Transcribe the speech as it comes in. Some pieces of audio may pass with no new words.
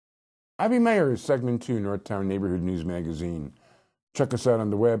Ivy Mayer is segment 2, Northtown Neighborhood News Magazine. Check us out on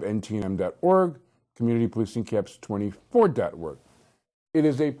the web, ntnm.org, communitypolicingcaps24.org. It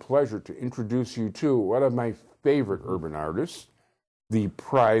is a pleasure to introduce you to one of my favorite urban artists, the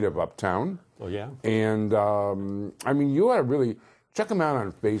pride of Uptown. Oh, yeah? And, I mean, you ought to really check him out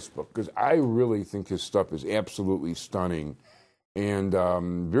on Facebook, because I really think his stuff is absolutely stunning and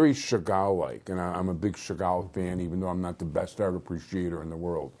very Chagall-like. And I'm a big Chagall fan, even though I'm not the best art appreciator in the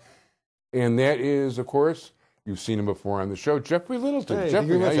world. And that is, of course, you've seen him before on the show, Jeffrey Littleton. Hey,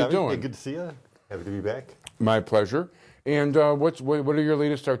 Jeffrey, how you doing? Hey, good to see you. Happy to be back. My pleasure. And what are your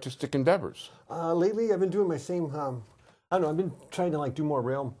latest artistic endeavors? Lately, I've been doing my same, I don't know, I've been trying to like do more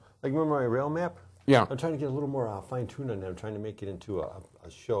rail, like remember my rail map? Yeah. I'm trying to get a little more fine-tuned on that. I'm trying to make it into a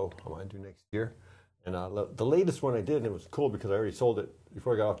show I want to do next year. And the latest one I did, and it was cool because I already sold it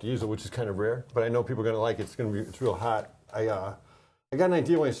before I got off to use it, which is kind of rare, but I know people are going to like it. It's real hot. I got an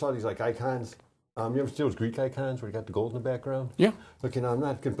idea when I saw these like icons. You ever see those Greek icons where you got the gold in the background? Yeah. Look, I'm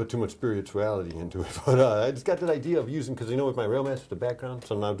not going to put too much spirituality into it, but I just got that idea of using, because with my rail maps with the background,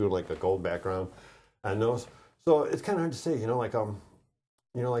 so I'm now doing like a gold background on those. So it's kind of hard to say, I've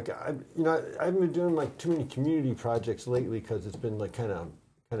been doing like too many community projects lately because it's been like kind of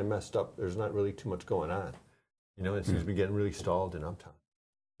messed up. There's not really too much going on. It seems to be getting really stalled in Uptown.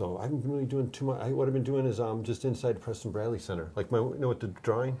 So I haven't been really doing too much. What I've been doing is just inside Preston Bradley Center. Like with the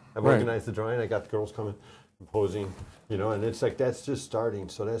drawing, I've organized the drawing. I got the girls coming, composing, and it's like that's just starting.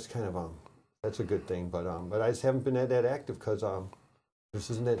 So that's kind of that's a good thing. But I just haven't been that active because there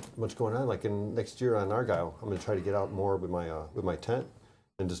isn't that much going on. Like next year on Argyle, I'm going to try to get out more with my tent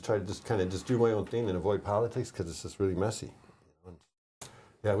and just try to kind of do my own thing and avoid politics because it's just really messy.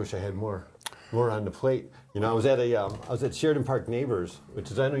 Yeah, I wish I had more on the plate. I was at Sheridan Park Neighbors, which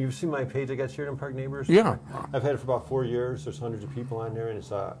is, I know you've seen my page. I got Sheridan Park Neighbors. Yeah. I've had it for about 4 years. There's hundreds of people on there, and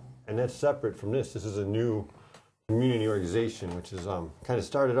it's and that's separate from this. This is a new community organization, which is kind of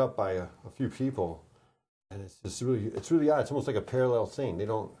started up by a few people, and it's really odd. It's almost like a parallel thing. They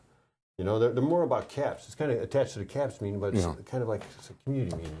don't, they're more about CAPS. It's kind of attached to the CAPS meeting, but it's kind of like it's a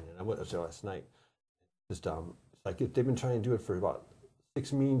community meeting. And I went there last night. Just it's like they've been trying to do it for about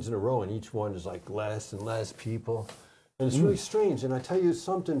 6 meetings in a row, and each one is like less and less people, and it's really strange. And I tell you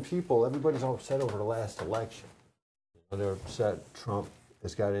something, everybody's all upset over the last election. They're upset Trump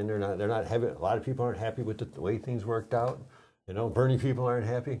has got in there. They're not happy. A lot of people aren't happy with the way things worked out. Bernie people aren't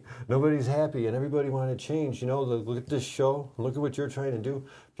happy. Nobody's happy, and everybody wanted change. Look at this show. Look at what you're trying to do.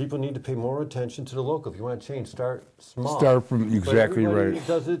 People need to pay more attention to the local. If you want to change, start small. Start from exactly right.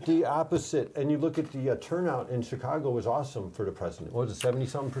 Does it the opposite? And you look at the turnout in Chicago was awesome for the president. What was it,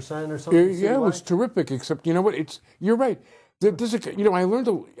 70-some% or something? Yeah, it was terrific. Except you know what? You're right. I learned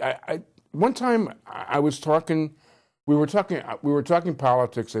one time I was talking. We were talking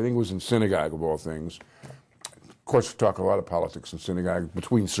politics. I think it was in synagogue of all things. Of course, we talk a lot of politics in synagogue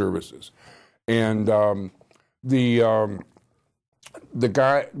between services, and one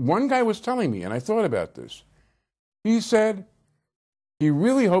guy was telling me, and I thought about this. He said he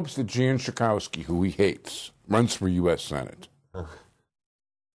really hopes that Jan Schakowsky, who he hates, runs for U.S. Senate.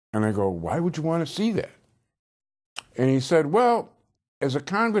 And I go, why would you want to see that? And he said, well, as a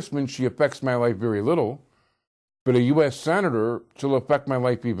congressman, she affects my life very little, but a U.S. senator, she'll affect my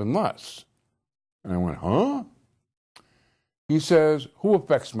life even less. And I went, huh? He says, who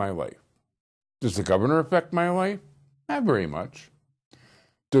affects my life? Does the governor affect my life? Not very much.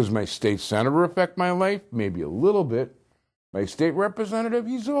 Does my state senator affect my life? Maybe a little bit. My state representative,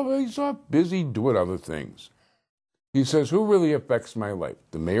 he's all busy doing other things. He says, who really affects my life?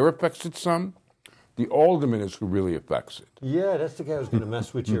 The mayor affects it some. The alderman is who really affects it. Yeah, that's the guy who's going to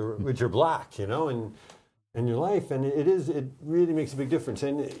mess with your block, and your life, and it really makes a big difference.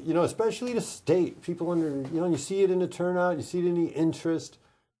 And especially the state, people you see it in the turnout, you see it in the interest.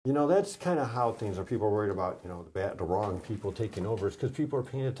 That's kind of how things are. People are worried about the wrong people taking over. It's because people are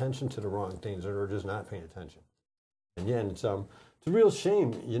paying attention to the wrong things or just not paying attention. And yeah, and it's a real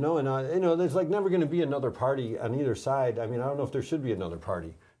shame, and there's like never going to be another party on either side. I mean, I don't know if there should be another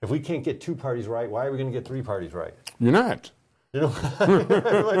party. If we can't get 2 parties right, why are we going to get 3 parties right? You're not. I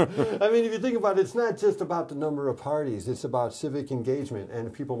mean, if you think about it, it's not just about the number of parties. It's about civic engagement,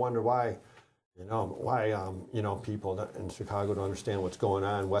 and people wonder why, people in Chicago don't understand what's going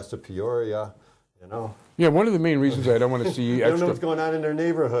on west of Peoria, Yeah, one of the main reasons I don't want to see extra... They don't know what's going on in their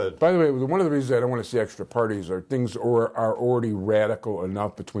neighborhood. By the way, one of the reasons I don't want to see extra parties are things are already radical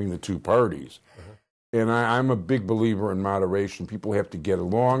enough between the 2 parties. And I'm a big believer in moderation. People have to get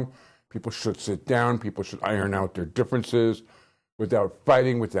along. People should sit down. People should iron out their differences without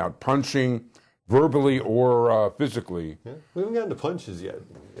fighting, without punching. verbally or physically. Yeah. We haven't gotten to punches yet.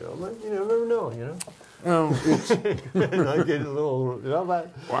 You never know. It's, I get a little. well,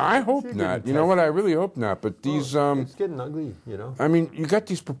 I hope not. You know what? I really hope not. But these, it's getting ugly. I mean, you got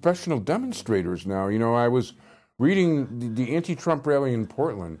these professional demonstrators now. I was reading the anti-Trump rally in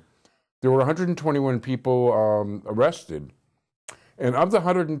Portland. There were 121 people arrested. And of the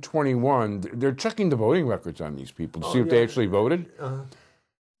 121, they're checking the voting records on these people to see if they actually voted.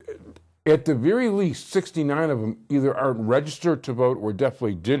 At the very least, 69 of them either aren't registered to vote or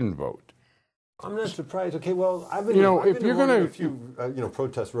definitely didn't vote. I'm not surprised. Okay, well, I've been if you're going to a few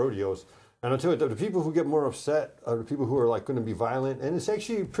protest rodeos, and I'll tell you, the people who get more upset are the people who are like going to be violent, and it's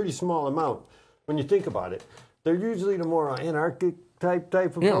actually a pretty small amount when you think about it. They're usually the more anarchic type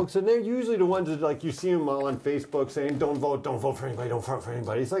of folks, and they're usually the ones that, like, you see them all on Facebook saying, don't vote for anybody, don't vote for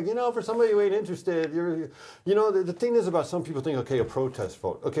anybody. It's like, for somebody who ain't interested, the thing is about some people think, okay, a protest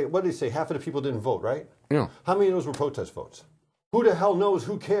vote. Okay, what did they say? Half of the people didn't vote, right? Yeah. How many of those were protest votes? Who the hell knows?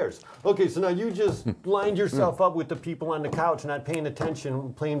 Who cares? Okay, so now you just lined yourself up with the people on the couch not paying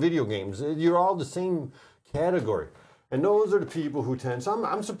attention, playing video games. You're all the same category. And those are the people who tend. So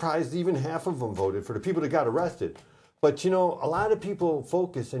I'm surprised even half of them voted for the people that got arrested. But, a lot of people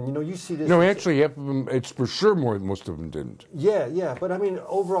focus, and, you see this. No, actually, half of them, it's for sure most of them didn't. Yeah. But, I mean,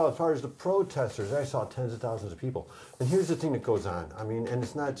 overall, as far as the protesters, I saw tens of thousands of people. And here's the thing that goes on. I mean, and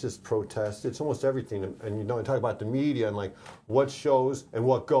it's not just protests. It's almost everything. And, I talk about the media and, like, what shows and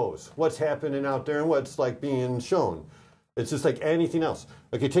what goes. What's happening out there and what's, like, being shown. It's just like anything else.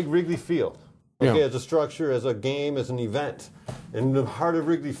 Okay, take Wrigley Field. Okay, as a structure, as a game, as an event. In the heart of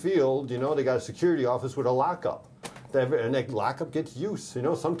Wrigley Field, they got a security office with a lockup. And that lockup gets use.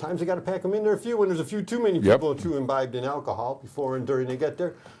 Sometimes they got to pack them in there when there's a few too many people too imbibed in alcohol before and during they get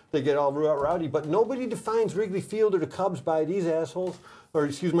there. They get all rowdy. But nobody defines Wrigley Field or the Cubs by these assholes. Or,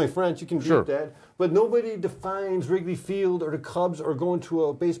 excuse my French, you can beat that. But nobody defines Wrigley Field or the Cubs or going to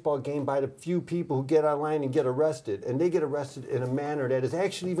a baseball game by the few people who get online and get arrested. And they get arrested in a manner that is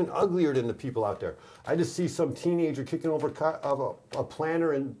actually even uglier than the people out there. I just see some teenager kicking over a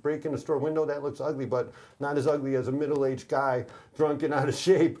planter and breaking a store window. That looks ugly, but not as ugly as a middle-aged guy drunk and out of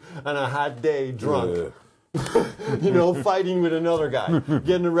shape on a hot day drunk. Fighting with another guy,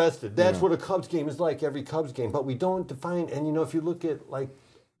 getting arrested. That's what a Cubs game is like, every Cubs game. But we don't define, and if you look at, like,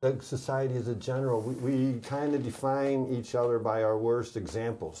 the society as a general, we kind of define each other by our worst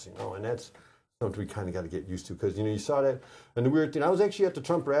examples, and that's something we kind of got to get used to. Because, you saw that, and the weird thing, I was actually at the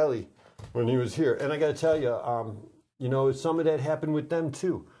Trump rally when he was here, and I got to tell you, some of that happened with them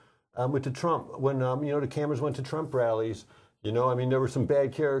too, with the Trump, when, the cameras went to Trump rallies. There were some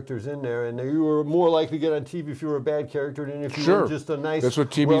bad characters in there, and you were more likely to get on TV if you were a bad character than if you were just a nice, that's what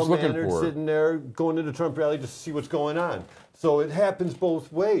TV's looking for. Sitting there going to the Trump rally just to see what's going on. So it happens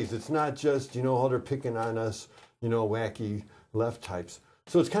both ways. It's not just, how they're picking on us, wacky left types.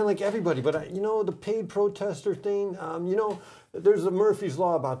 So it's kind of like everybody. But, the paid protester thing, there's a Murphy's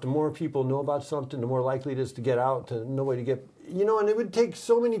Law about the more people know about something, the more likely it is to get out, to nobody to get, and it would take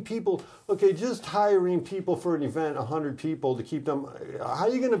so many people. Okay, just hiring people for an event, 100 people to keep them, how are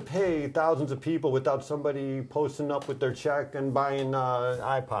you going to pay thousands of people without somebody posting up with their check and buying an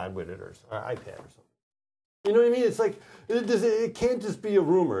iPod with it or iPad or something? You know what I mean? It's like, it can't just be a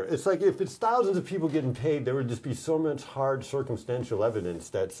rumor. It's like if it's thousands of people getting paid, there would just be so much hard circumstantial evidence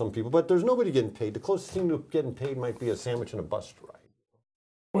that some people, but there's nobody getting paid. The closest thing to getting paid might be a sandwich and a bus ride.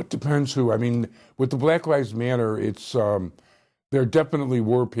 Well, it depends who. I mean, with the Black Lives Matter, it's, there definitely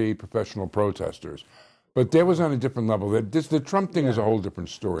were paid professional protesters. But that was on a different level. The Trump thing is a whole different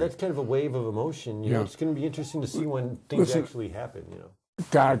story. That's kind of a wave of emotion. It's going to be interesting to see when things actually happen,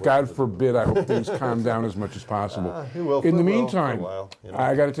 God forbid, I hope things calm down as much as possible. In the meantime,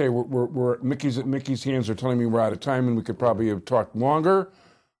 I got to tell you, we're Mickey's hands are telling me we're out of time, and we could probably have talked longer.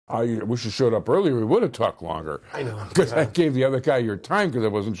 I wish you showed up earlier. We would have talked longer. I know. Because I gave the other guy your time because I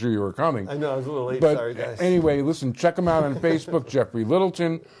wasn't sure you were coming. I know, I was a little late. But sorry, guys. Anyway, listen, check him out on Facebook, Jeffrey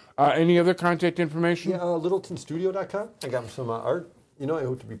Littleton. Any other contact information? Yeah, littletonstudio.com. I got some art. I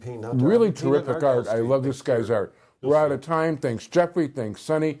hope to be painting out. Really terrific art. I love this guy's art. We're out of time. Thanks, Jeffrey. Thanks,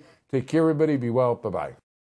 Sonny. Take care, everybody. Be well. Bye-bye.